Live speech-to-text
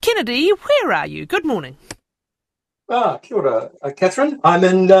Kennedy, where are you? Good morning. Kia ora, Kathryn. I'm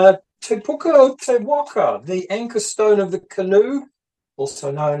in Te Puka Te Waka, the anchor stone of the canoe,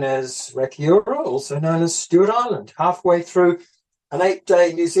 also known as Rakiura, also known as Stewart Island, halfway through an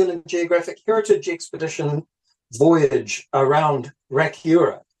 8-day New Zealand Geographic Heritage Expedition voyage around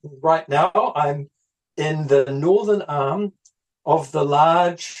Rakiura. Right now, I'm in the northern arm of the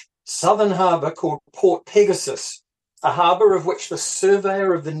large southern harbour called Port Pegaus, a harbour of which the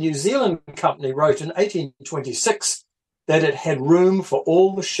surveyor of the New Zealand Company wrote in 1826 that it had room for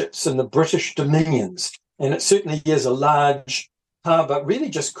all the ships in the British dominions. And it certainly is a large harbour, really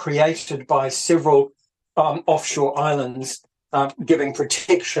just created by several offshore islands, giving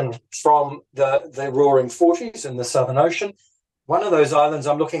protection from the roaring forties in the Southern Ocean. One of those islands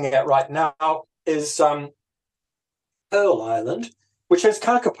I'm looking at right now is Pearl Island, which has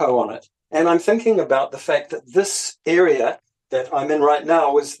kakapo on it. And I'm thinking about the fact that this area that I'm in right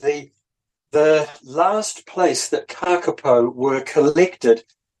now was the last place that kakapo were collected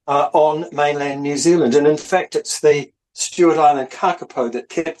on mainland New Zealand. And in fact, it's the Stewart Island kakapo that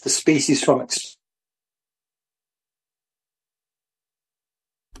kept the species from extinction.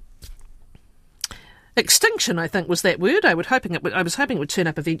 Extinction, I think, was that word. I was hoping it would turn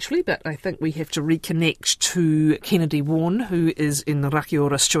up eventually, but I think we have to reconnect to Kennedy Warne, who is in the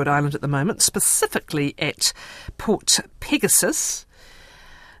Rakiura, Stewart Island at the moment, specifically at Port Pegaus.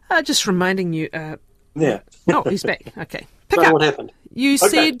 Just reminding you... Yeah. Oh, he's back. Okay. Pick up. What happened? You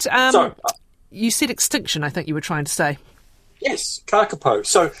okay. said... you said extinction, I think you were trying to say. Yes, kakapo.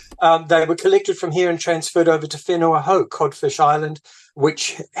 So they were collected from here and transferred over to Whenua Hou, Codfish Island,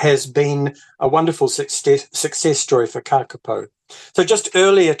 which has been a wonderful success story for kakapo. So just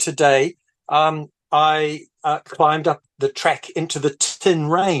earlier today, I climbed up the track into the tin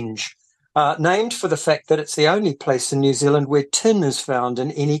range, named for the fact that it's the only place in New Zealand where tin is found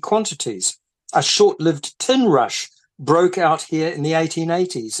in any quantities. A short-lived tin rush broke out here in the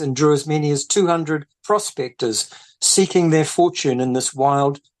 1880s and drew as many as 200 prospectors seeking their fortune in this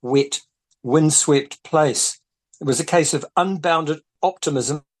wild, wet, windswept place. It was a case of unbounded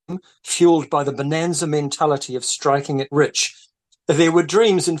optimism fueled by the bonanza mentality of striking it rich. There were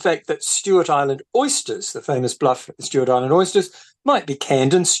dreams, in fact, that Stewart Island oysters, the famous bluff Stewart Island oysters, might be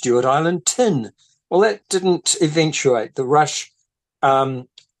canned in Stewart Island tin. Well, that didn't eventuate. The rush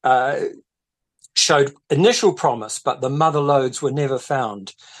showed initial promise, but the mother lodes were never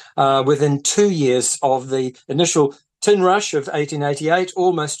found. Within 2 years of the initial tin rush of 1888,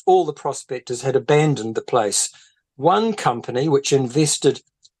 almost all the prospectors had abandoned the place. One company, which invested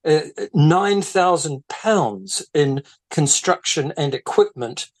 £9,000 in construction and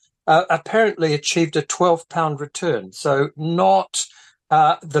equipment, apparently achieved a £12 return. So not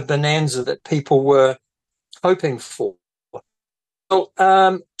the bonanza that people were hoping for. Well,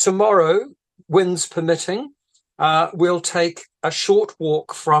 tomorrow, winds permitting, we'll take a short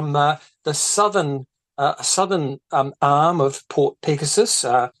walk from the southern arm of Port Pegasus,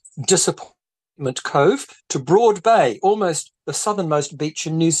 Disappointment Cove, to Broad Bay, almost the southernmost beach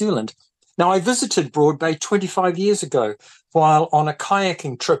in New Zealand. Now, I visited Broad Bay 25 years ago while on a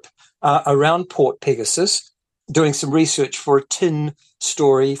kayaking trip around Port Pegasus, doing some research for a tin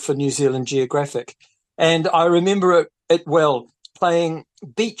story for New Zealand Geographic. And I remember it well, playing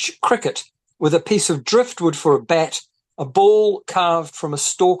beach cricket with a piece of driftwood for a bat, a ball carved from a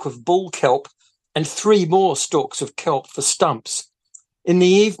stalk of bull kelp, and 3 more stalks of kelp for stumps. In the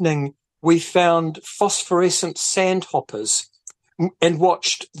evening, we found phosphorescent sandhoppers and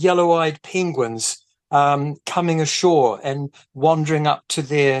watched yellow-eyed penguins coming ashore and wandering up to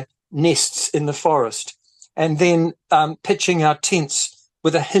their nests in the forest, and then pitching our tents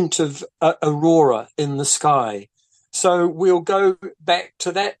with a hint of aurora in the sky. So we'll go back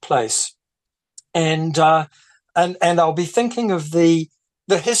to that place. And I'll be thinking of the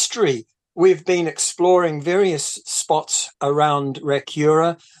history. We've been exploring various spots around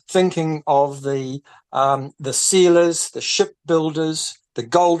Rakiura, thinking of the sealers, the shipbuilders, the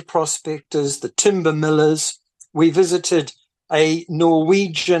gold prospectors, the timber millers. We visited a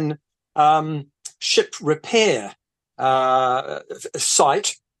Norwegian ship repair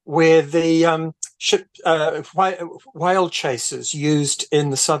site where the ship whale chasers used in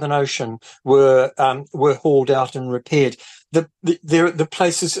the Southern Ocean were hauled out and repaired. The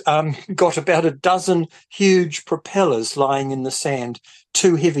places got about a dozen huge propellers lying in the sand,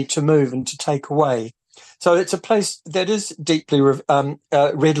 too heavy to move and to take away. So it's a place that is deeply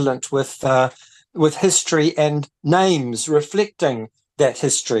redolent with history and names reflecting that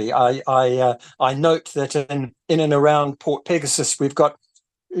history. I note that in and around Port Pegasus we've got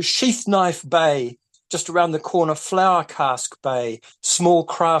Sheath Knife Bay just around the corner, Flower Cask Bay, Small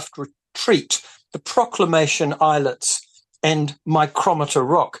Craft Retreat, the Proclamation Islets, and Micrometer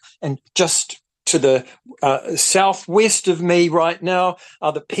Rock. And just to the southwest of me right now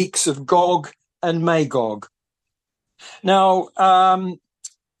are the peaks of Gog and Magog. Now,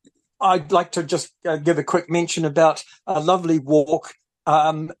 I'd like to just give a quick mention about a lovely walk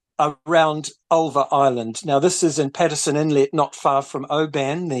around Ulva Island. Now, this is in Patterson Inlet, not far from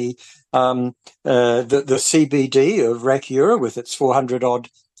Oban, the CBD of Rakiura with its 400-odd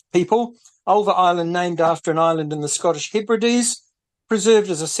people. Ulva Island, named after an island in the Scottish Hebrides, preserved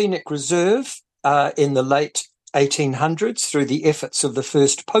as a scenic reserve in the late 1800s through the efforts of the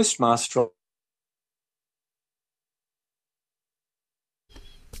first postmaster.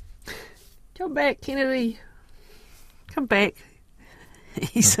 Come back, Kennedy. Come back.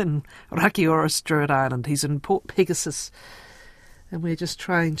 He's in Rakiura, Stewart Island. He's in Port Pegaus. And we're just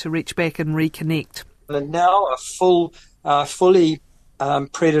trying to reach back and reconnect. And now a fully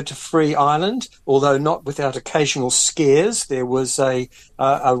predator-free island, although not without occasional scares. There was a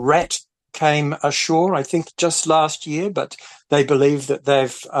rat came ashore, I think, just last year, but they believe that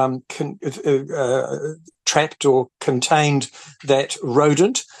they've trapped or contained that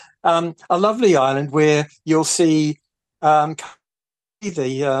rodent. A lovely island where you'll see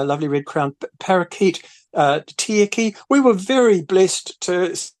the lovely red-crowned parakeet, tieki. We were very blessed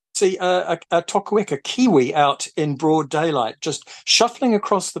to see a tokueka, a kiwi, out in broad daylight, just shuffling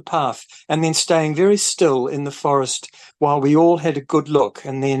across the path and then staying very still in the forest while we all had a good look,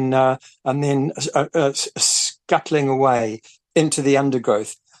 and then scuttling away into the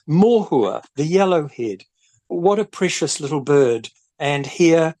undergrowth. Mohua, the yellowhead, what a precious little bird. And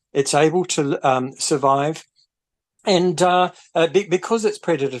here it's able to survive, and because it's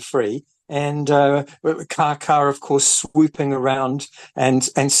predator-free, and kaka, of course, swooping around and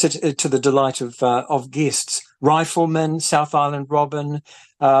sit to the delight of guests. Rifleman, South Island robin,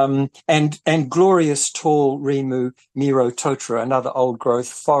 and glorious tall Rimu Miro totra, another old-growth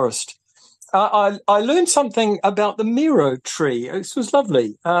forest. I learned something about the Miro tree. This was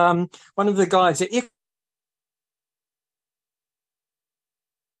lovely. One of the guys at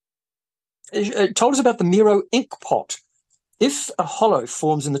it told us about the Miro ink pot. If a hollow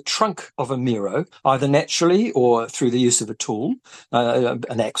forms in the trunk of a Miro, either naturally or through the use of a tool,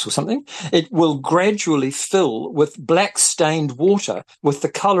 an axe or something, it will gradually fill with black stained water with the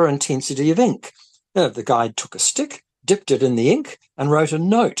colour intensity of ink. The guide took a stick, dipped it in the ink, and wrote a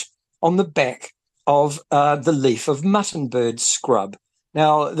note on the back of the leaf of muttonbird scrub.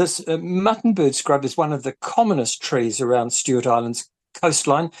 Now, this muttonbird scrub is one of the commonest trees around Stewart Island's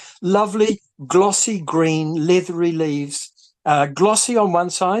coastline. Lovely, glossy green, leathery leaves, glossy on one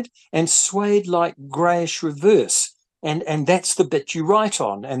side and suede-like greyish reverse. And that's the bit you write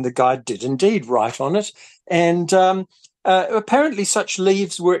on. And the guide did indeed write on it. And apparently such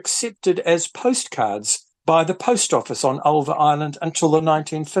leaves were accepted as postcards by the post office on Ulva Island until the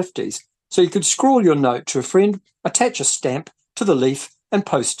 1950s. So you could scrawl your note to a friend, attach a stamp to the leaf and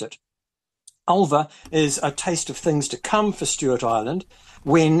post it. Ulva is a taste of things to come for Stewart Island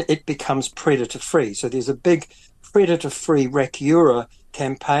when it becomes predator-free. So there's a big predator-free Rakiura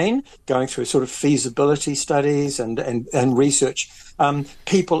campaign going through sort of feasibility studies and research,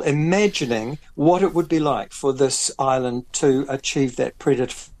 people imagining what it would be like for this island to achieve that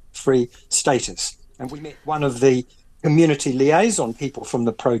predator-free status. And we met one of the community liaison people from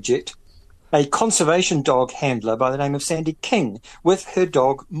the project, a conservation dog handler by the name of Sandy King, with her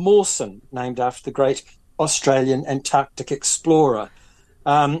dog Mawson, named after the great Australian Antarctic explorer.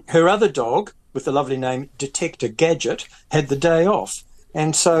 Her other dog, with the lovely name Detector Gadget, had the day off.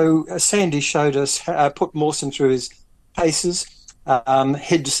 And so Sandy showed us, put Mawson through his paces,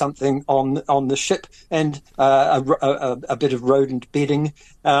 hid something on the ship, and a bit of rodent bedding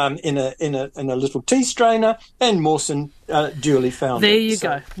in a little tea strainer, and Mawson duly found there it. There you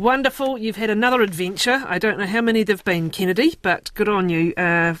go. Wonderful. You've had another adventure. I don't know how many there've been, Kennedy, but good on you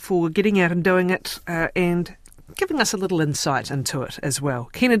for getting out and doing it and giving us a little insight into it as well.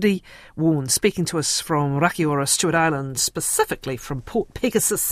 Kennedy Warne speaking to us from Rakiura, Stewart Island, specifically from Port Pegaus.